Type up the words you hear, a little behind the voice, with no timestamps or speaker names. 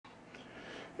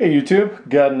Hey YouTube,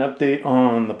 got an update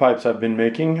on the pipes I've been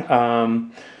making.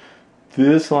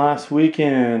 This last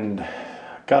weekend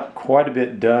got quite a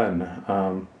bit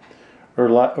done. Over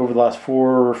the last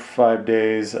 4 or 5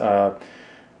 days, got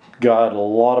a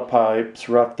lot of pipes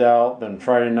roughed out. Then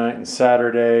Friday night and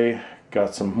Saturday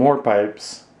got some more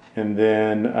pipes, and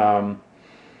then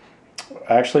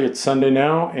actually it's Sunday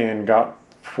now and got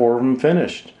 4 of them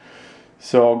finished.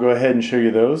 So I'll go ahead and show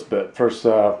you those, but first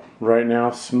right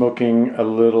now smoking a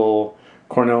little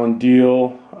Cornell and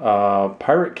Deal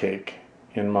pirate cake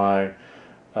in my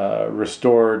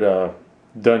restored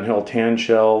Dunhill tan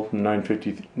shell,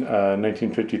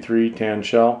 1953 tan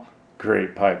shell.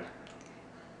 Great pipe.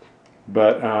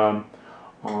 But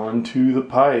on to the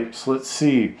pipes. Let's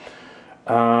see.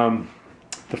 The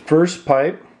first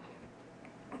pipe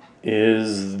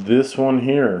is this one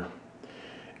here.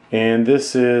 And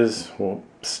this is, well,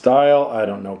 style, I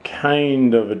don't know,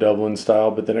 kind of a Dublin style,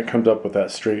 but then it comes up with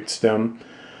that straight stem.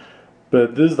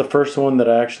 But this is the first one that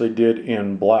I actually did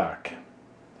in black.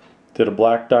 Did a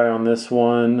black dye on this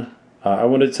one. I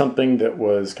wanted something that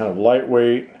was kind of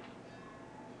lightweight.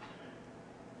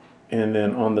 And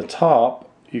then on the top,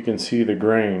 you can see the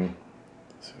grain.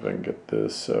 Let's see if I can get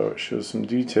this so it shows some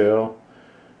detail.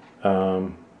 I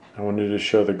wanted to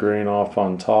show the grain off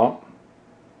on top.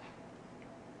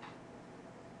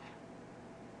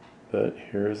 But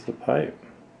here's the pipe.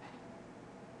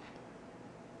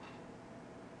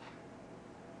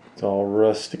 It's all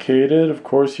rusticated, of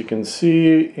course you can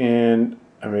see, and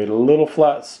I made a little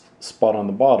flat spot on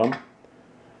the bottom.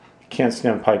 You can't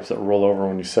stand pipes that roll over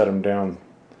when you set them down.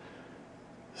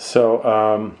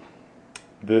 So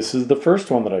this is the first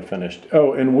one that I finished.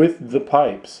 Oh, and with the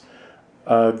pipes,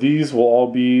 these will all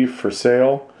be for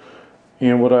sale,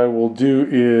 and what I will do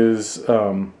is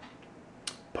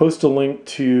post a link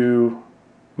to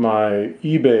my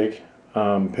eBay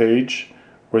page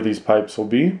where these pipes will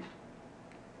be.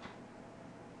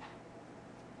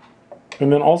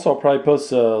 And then also I'll probably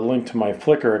post a link to my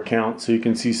Flickr account so you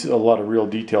can see a lot of real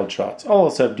detailed shots. I'll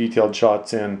also have detailed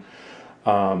shots in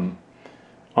on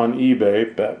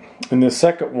eBay. But and the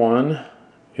second one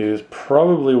is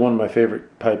probably one of my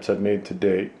favorite pipes I've made to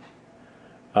date.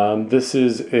 This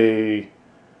is a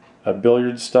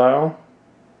billiard style.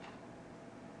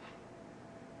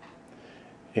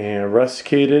 And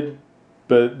rusticated,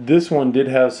 but this one did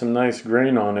have some nice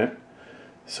grain on it,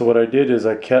 so what I did is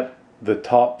I kept the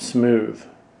top smooth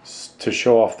to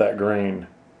show off that grain.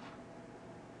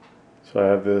 So I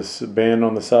have this band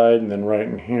on the side and then right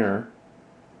in here.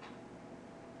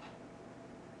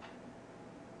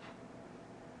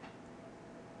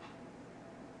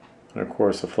 And of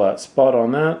course a flat spot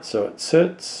on that so it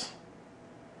sits.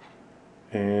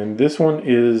 And this one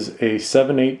is a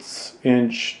 7/8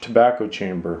 inch tobacco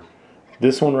chamber.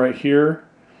 This one right here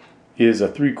is a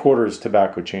 3/4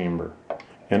 tobacco chamber.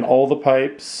 And all the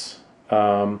pipes,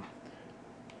 you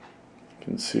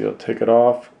can see, I'll take it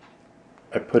off.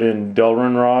 I put in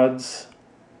Delrin rods,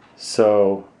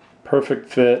 so perfect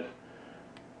fit.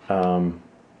 I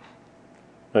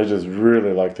just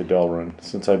really like the Delrin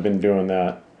since I've been doing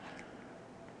that.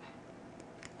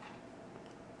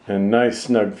 And nice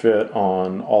snug fit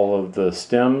on all of the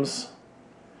stems.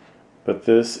 But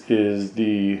this is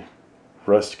the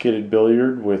rusticated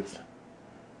billiard with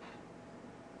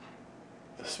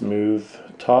the smooth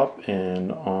top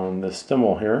and on the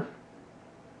stemwell here.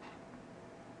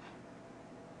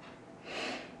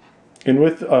 And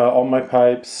with all my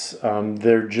pipes,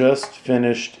 they're just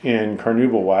finished in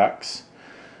carnauba wax.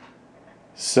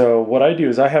 So what I do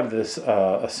is I have this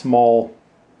a small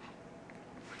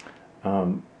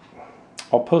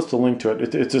I'll post a link to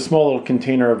it. It's a small little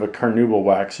container of a carnauba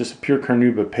wax, just a pure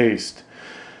carnauba paste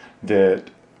that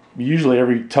usually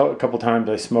every couple times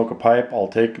I smoke a pipe, I'll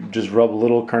just rub a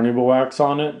little carnauba wax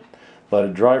on it, let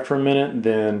it dry for a minute,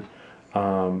 then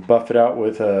buff it out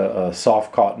with a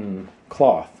soft cotton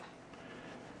cloth.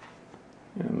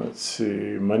 And let's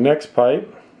see, my next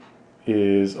pipe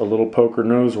is a little poker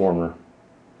nose warmer.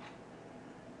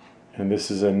 And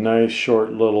this is a nice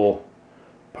short little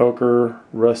poker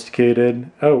rusticated.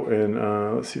 Oh, and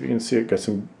let's see if you can see it. Got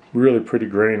some really pretty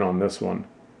grain on this one.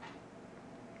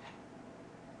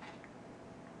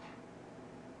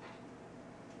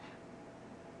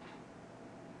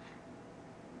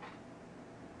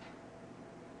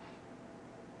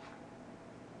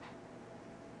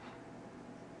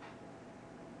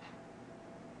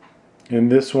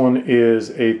 And this one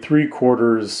is a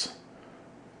 3/4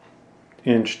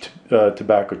 inch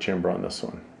tobacco chamber on this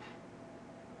one.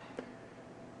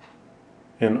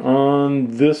 And on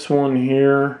this one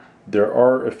here, there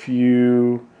are a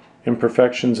few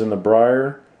imperfections in the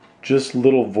briar, just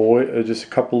little void, just a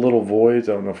couple little voids.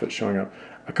 I don't know if it's showing up.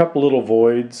 A couple little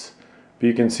voids, but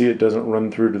you can see it doesn't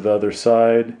run through to the other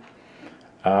side.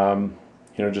 You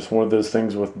know, just one of those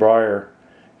things with briar,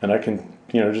 and I can,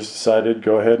 you know, just decided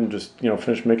go ahead and just, you know,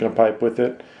 finish making a pipe with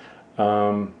it.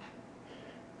 Won't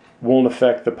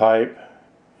affect the pipe.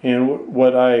 And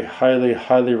what I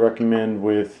highly recommend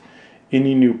with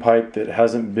any new pipe that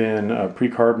hasn't been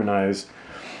pre-carbonized,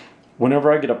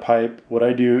 whenever I get a pipe, what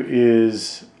I do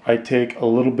is I take a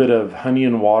little bit of honey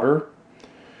and water,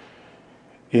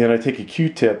 and I take a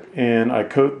Q-tip and I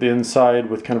coat the inside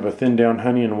with kind of a thin down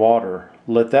honey and water.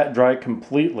 Let that dry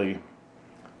completely.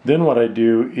 Then what I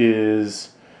do is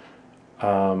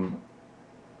put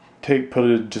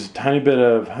just a tiny bit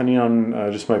of honey on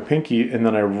just my pinky, and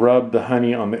then I rub the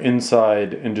honey on the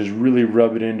inside and just really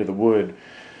rub it into the wood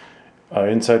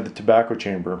inside the tobacco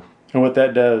chamber. And what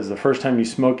that does, the first time you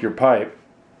smoke your pipe,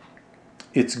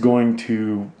 it's going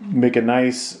to make a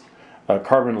nice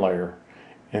carbon layer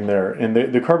in there. And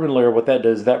the carbon layer, what that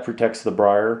does, that protects the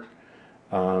briar.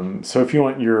 So if you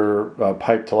want your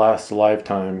pipe to last a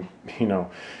lifetime, you know,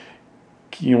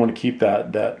 you want to keep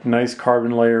that nice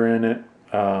carbon layer in it.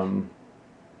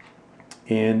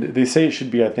 And they say it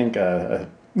should be, I think, you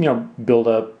know, build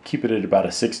up, keep it at about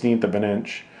 1/16 of an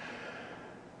inch.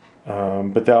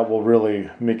 But that will really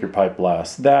make your pipe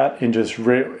last. That, and just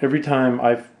every time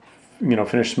I've, you know,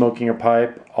 finished smoking a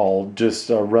pipe, I'll just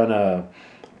run a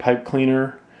pipe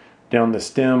cleaner down the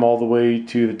stem all the way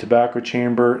to the tobacco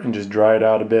chamber and just dry it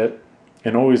out a bit.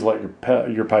 And always let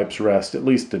your pipes rest at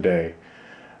least a day.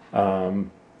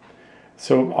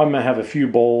 So I'm gonna have a few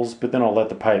bowls, but then I'll let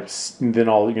the pipes, then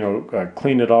I'll, you know,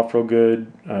 clean it off real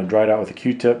good, dry it out with a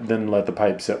Q-tip, then let the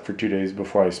pipe sit for 2 days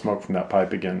before I smoke from that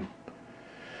pipe again.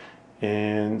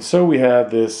 And so we have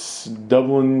this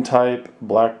Dublin type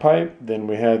black pipe, then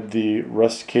we had the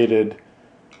rusticated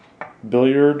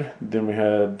billiard, then we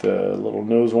had the little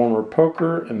nose warmer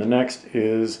poker, and the next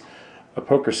is a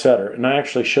poker setter. And I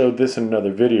actually showed this in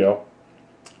another video,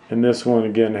 and this one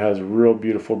again has a real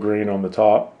beautiful green on the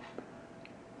top.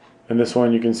 And this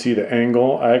one you can see the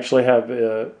angle. I actually have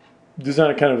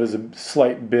designed it kind of as a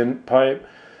slight bent pipe.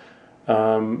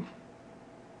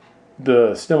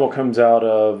 The stem comes out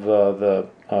of the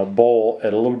bowl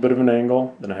at a little bit of an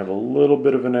angle. Then I have a little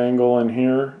bit of an angle in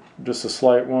here, just a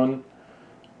slight one.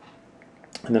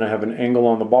 And then I have an angle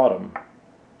on the bottom.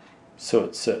 So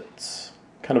it sits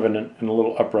kind of in a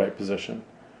little upright position.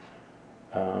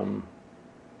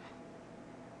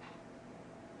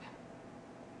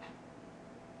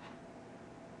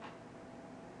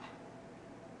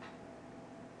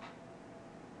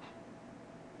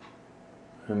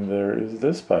 And there is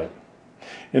this pipe.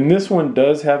 And this one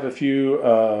does have a few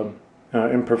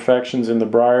imperfections in the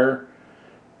briar.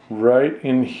 Right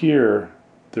in here,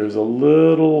 there's a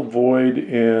little void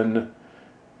in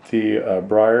the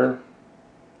briar.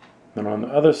 And on the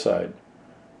other side,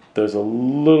 there's a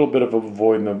little bit of a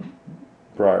void in the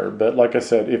briar. But like I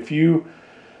said, if you,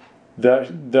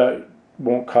 that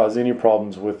won't cause any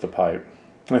problems with the pipe.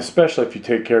 Especially if you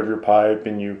take care of your pipe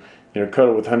and you know,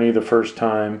 coat it with honey the first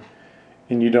time,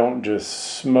 and you don't just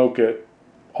smoke it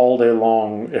all day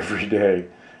long every day.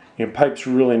 You know, pipes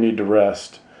really need to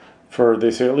rest for,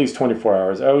 they say, at least 24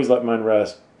 hours. I always let mine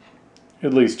rest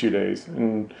at least 2 days.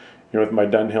 And you know, with my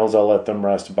Dunhills, I'll let them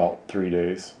rest about 3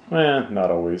 days.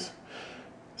 Not always.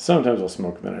 Sometimes I'll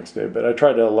smoke the next day, but I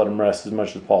try to let them rest as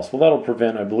much as possible. That'll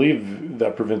prevent, I believe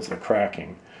that prevents the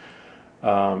cracking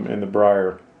in the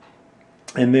briar.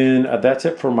 And then that's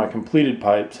it for my completed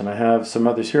pipes, and I have some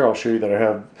others here I'll show you that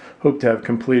I hope to have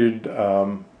completed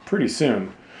pretty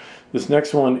soon. This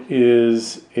next one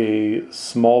is a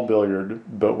small billiard,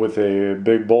 but with a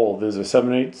big bowl. This is a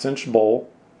 7/8 inch bowl.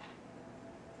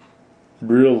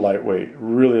 Real lightweight,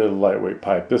 really a lightweight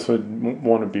pipe. This would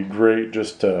want to be great,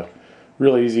 just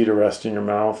really easy to rest in your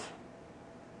mouth.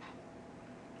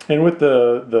 And with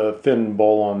the thin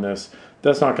bowl on this,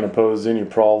 that's not going to pose any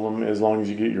problem as long as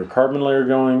you get your carbon layer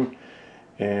going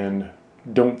and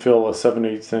don't fill a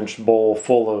 7/8 inch bowl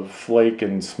full of flake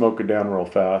and smoke it down real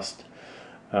fast.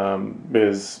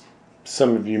 Because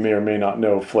some of you may or may not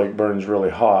know, flake burns really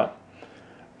hot.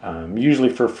 Usually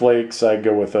for flakes, I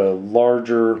go with a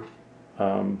larger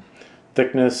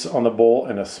thickness on the bowl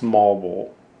and a small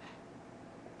bowl.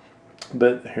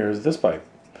 But here's this pipe.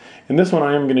 And this one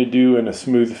I am going to do in a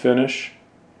smooth finish.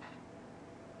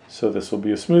 So this will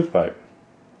be a smooth pipe.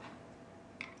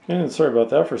 And sorry about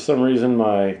that, for some reason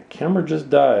my camera just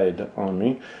died on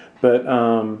me. But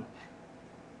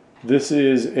this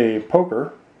is a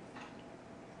poker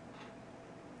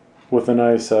with a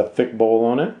nice thick bowl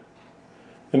on it.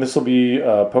 And this will be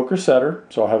a poker setter,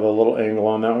 so I'll have a little angle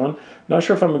on that one. Not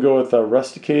sure if I'm going to go with a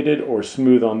rusticated or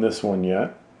smooth on this one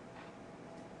yet.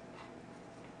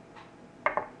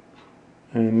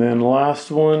 And then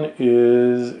last one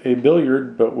is a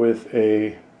billiard, but with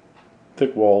a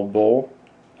thick-walled bowl.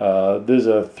 This is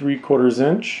a 3/4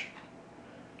 inch,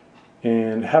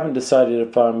 and haven't decided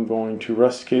if I'm going to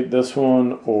rusticate this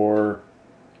one or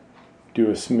do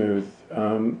a smooth.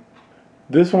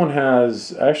 This one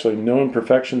has actually no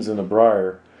imperfections in the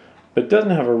briar, but doesn't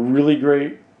have a really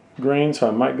great grain, so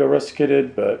I might go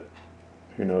rusticated, but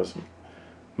who knows,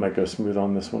 might go smooth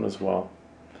on this one as well.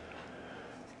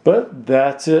 But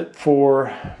that's it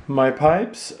for my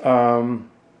pipes. Again,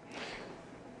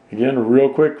 a real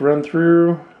quick run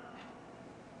through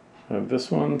of this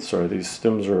one. Sorry, these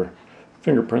stems are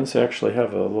fingerprints. They actually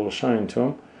have a little shine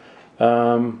to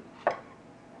them.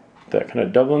 That kind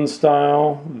of Dublin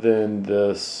style, then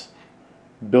this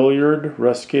billiard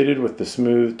rusticated with the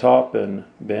smooth top and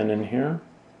band in here.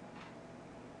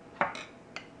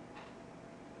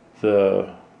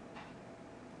 The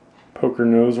poker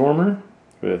nose warmer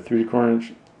with a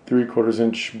 3/4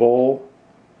 inch bowl,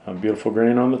 a beautiful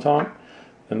grain on the top,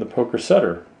 and the poker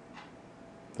setter.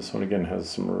 This one again has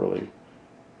some really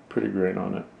pretty grain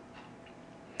on it.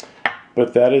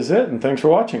 But that is it, and thanks for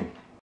watching.